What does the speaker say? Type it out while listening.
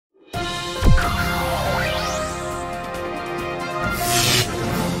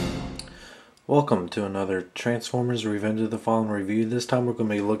Welcome to another Transformers Revenge of the Fallen review. This time we're going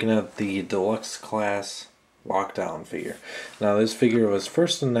to be looking at the Deluxe Class Lockdown figure. Now this figure was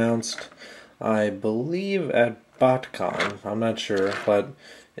first announced, I believe, at BotCon. I'm not sure, but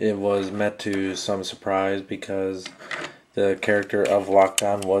it was met to some surprise because the character of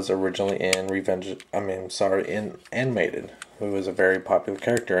Lockdown was originally in in Animated, who was a very popular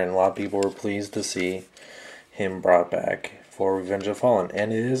character, and a lot of people were pleased to see him brought back for Revenge of the Fallen.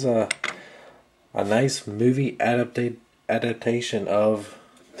 And it is a nice movie adaptation of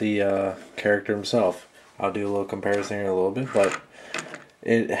the character himself. I'll do a little comparison here in a little bit, but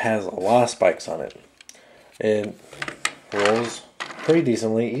it has a lot of spikes on it. It rolls pretty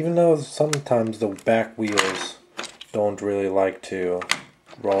decently, even though sometimes the back wheels don't really like to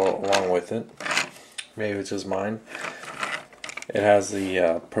roll along with it. Maybe it's just mine. It has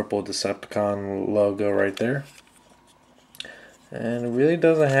the purple Decepticon logo right there. And it really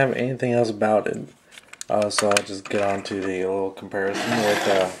doesn't have anything else about it. So I'll just get on to the little comparison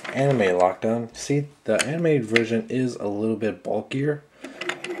with Animated Lockdown. See, the animated version is a little bit bulkier,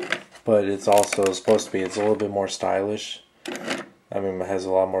 but it's also supposed to be, it's a little bit more stylish. I mean, it has a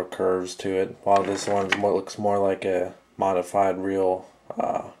lot more curves to it, while this one looks more like a modified real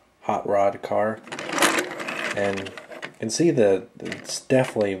hot rod car. And you can see that it's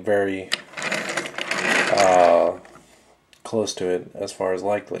definitely very close to it as far as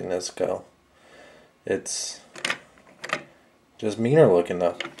likeliness go. It's just meaner looking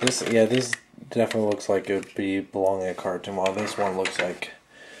though. This definitely looks like it would be belonging in a cartoon, while this one looks like,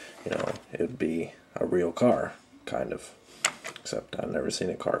 you know, it would be a real car, kind of. Except I've never seen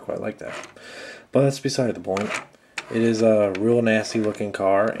a car quite like that. But that's beside the point. It is a real nasty looking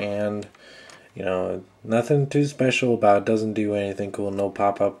car, and you know, nothing too special about it. Doesn't do anything cool, no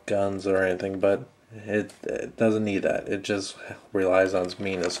pop-up guns or anything, but it doesn't need that. It just relies on its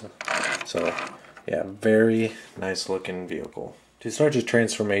meanness. So yeah, very nice looking vehicle. To start your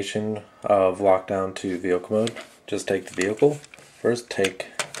transformation of Lockdown to vehicle mode, just take the vehicle. First take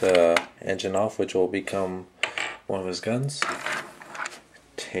the engine off, which will become one of his guns.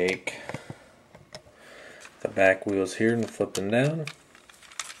 Take the back wheels here and flip them down.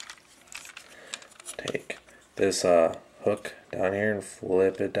 Take this hook down here and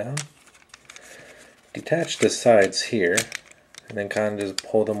flip it down. Detach the sides here, and then kind of just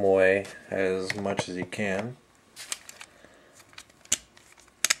pull them away as much as you can.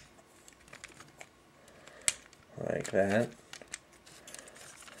 Like that.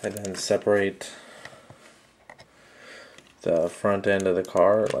 And then separate the front end of the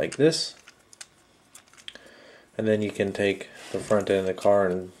car like this. And then you can take the front end of the car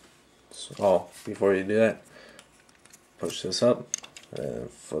and, before you do that, push this up and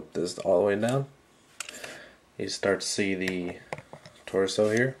flip this all the way down. You start to see the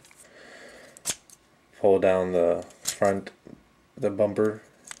torso here. Fold down the front, the bumper,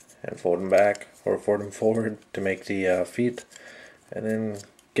 and fold them back, or fold them forward to make the feet, and then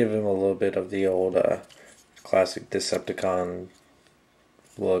give him a little bit of the old classic Decepticon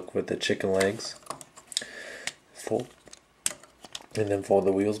look with the chicken legs. Fold, and then fold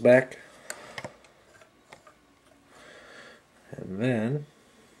the wheels back, and then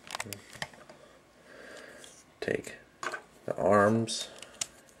take the arms,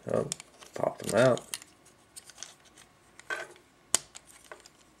 pop them out.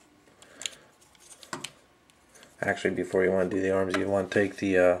 Actually, before you want to do the arms, you want to take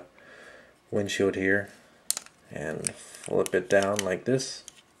the windshield here and flip it down like this.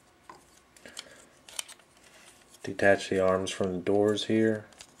 Detach the arms from the doors here.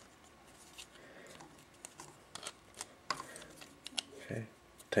 Okay,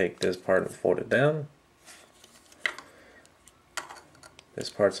 take this part and fold it down. This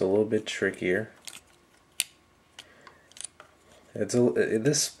part's a little bit trickier.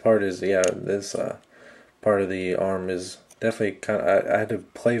 This part of the arm is definitely kind of, I had to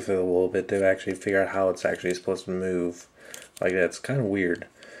play with it a little bit to actually figure out how it's actually supposed to move like that. It's kind of weird.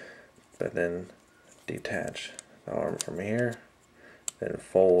 But then detach the arm from here, then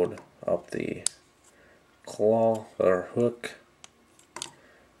fold up the claw or hook.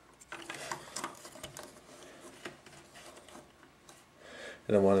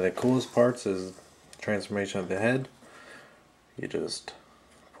 And then one of the coolest parts is transformation of the head. You just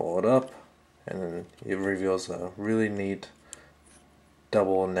pull it up, and then it reveals a really neat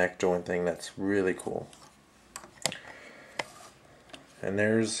double neck joint thing that's really cool. And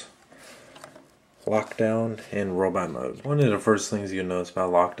there's Lockdown in robot mode. One of the first things you notice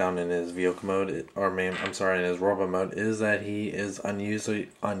about Lockdown in his vehicle mode, in his robot mode, is that he is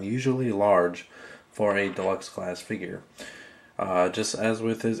unusually large for a deluxe class figure. Just as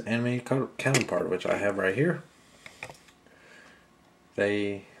with his animated counterpart, which I have right here.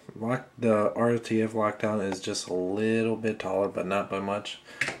 The ROTF lockdown is just a little bit taller, but not by much.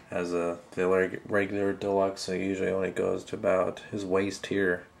 As the regular deluxe, it usually only goes to about his waist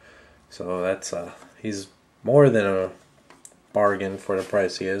here. So that's he's more than a bargain for the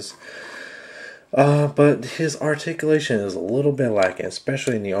price he is. But his articulation is a little bit lacking,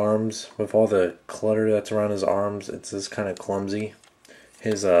 especially in the arms. With all the clutter that's around his arms, it's just kind of clumsy.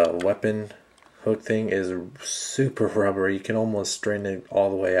 His weapon hook thing is super rubbery. You can almost straighten it all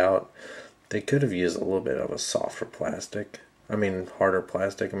the way out. They could have used a little bit of a softer plastic. Harder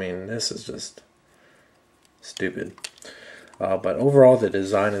plastic. This is just stupid. But overall, the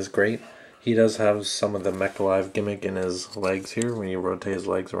design is great. He does have some of the Mecha Live gimmick in his legs here. When you rotate his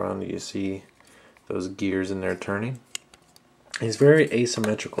legs around, you see those gears in there turning. He's very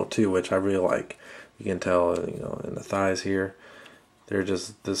asymmetrical too, which I really like. You can tell, in the thighs here. They're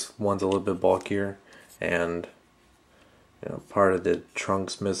just, this one's a little bit bulkier, and part of the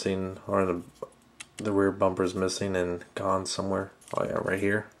trunk's missing, or the rear bumper's missing and gone somewhere. Oh yeah, right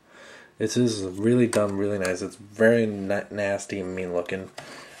here. This is really done really nice. It's very nasty and mean looking,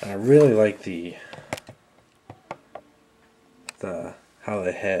 and I really like how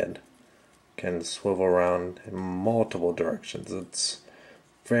the head can swivel around in multiple directions. It's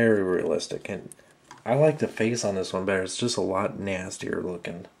very realistic, and I like the face on this one better. It's just a lot nastier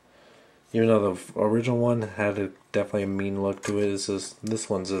looking. Even though the original one had definitely a mean look to it, this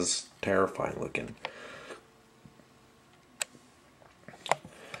one's just terrifying looking.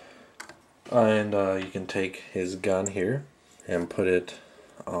 And you can take his gun here and put it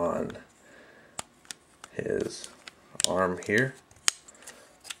on his arm here.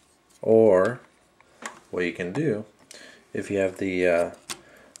 Or what you can do, if you have the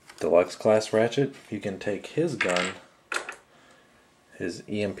deluxe class ratchet, you can take his gun, his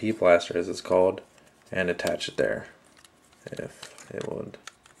EMP blaster as it's called, and attach it there. If it would.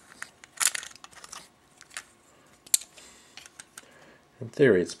 In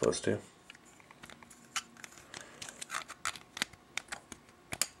theory it's supposed to.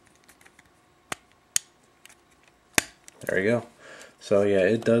 There you go. So yeah,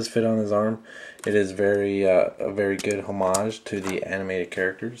 it does fit on his arm. It is a very good homage to the animated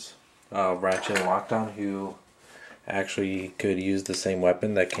characters, Ratchet and Lockdown, who actually could use the same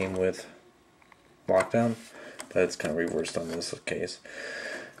weapon that came with Lockdown, but it's kind of reversed on this case.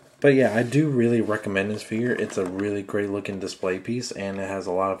 But yeah, I do really recommend this figure. It's a really great looking display piece, and it has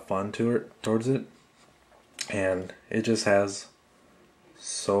a lot of fun towards it, and it just has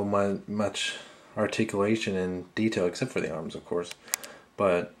so much articulation and detail, except for the arms, of course.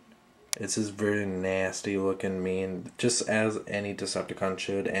 But it's just very nasty looking, mean, just as any Decepticon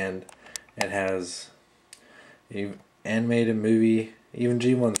should, and it has an animated movie. Even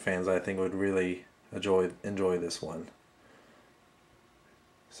G1 fans, I think, would really enjoy this one.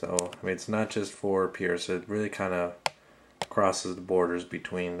 So it's not just for Pierce. It really kind of crosses the borders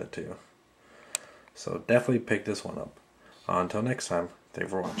between the two. So definitely pick this one up. Until next time, thank you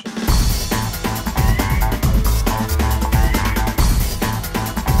for watching.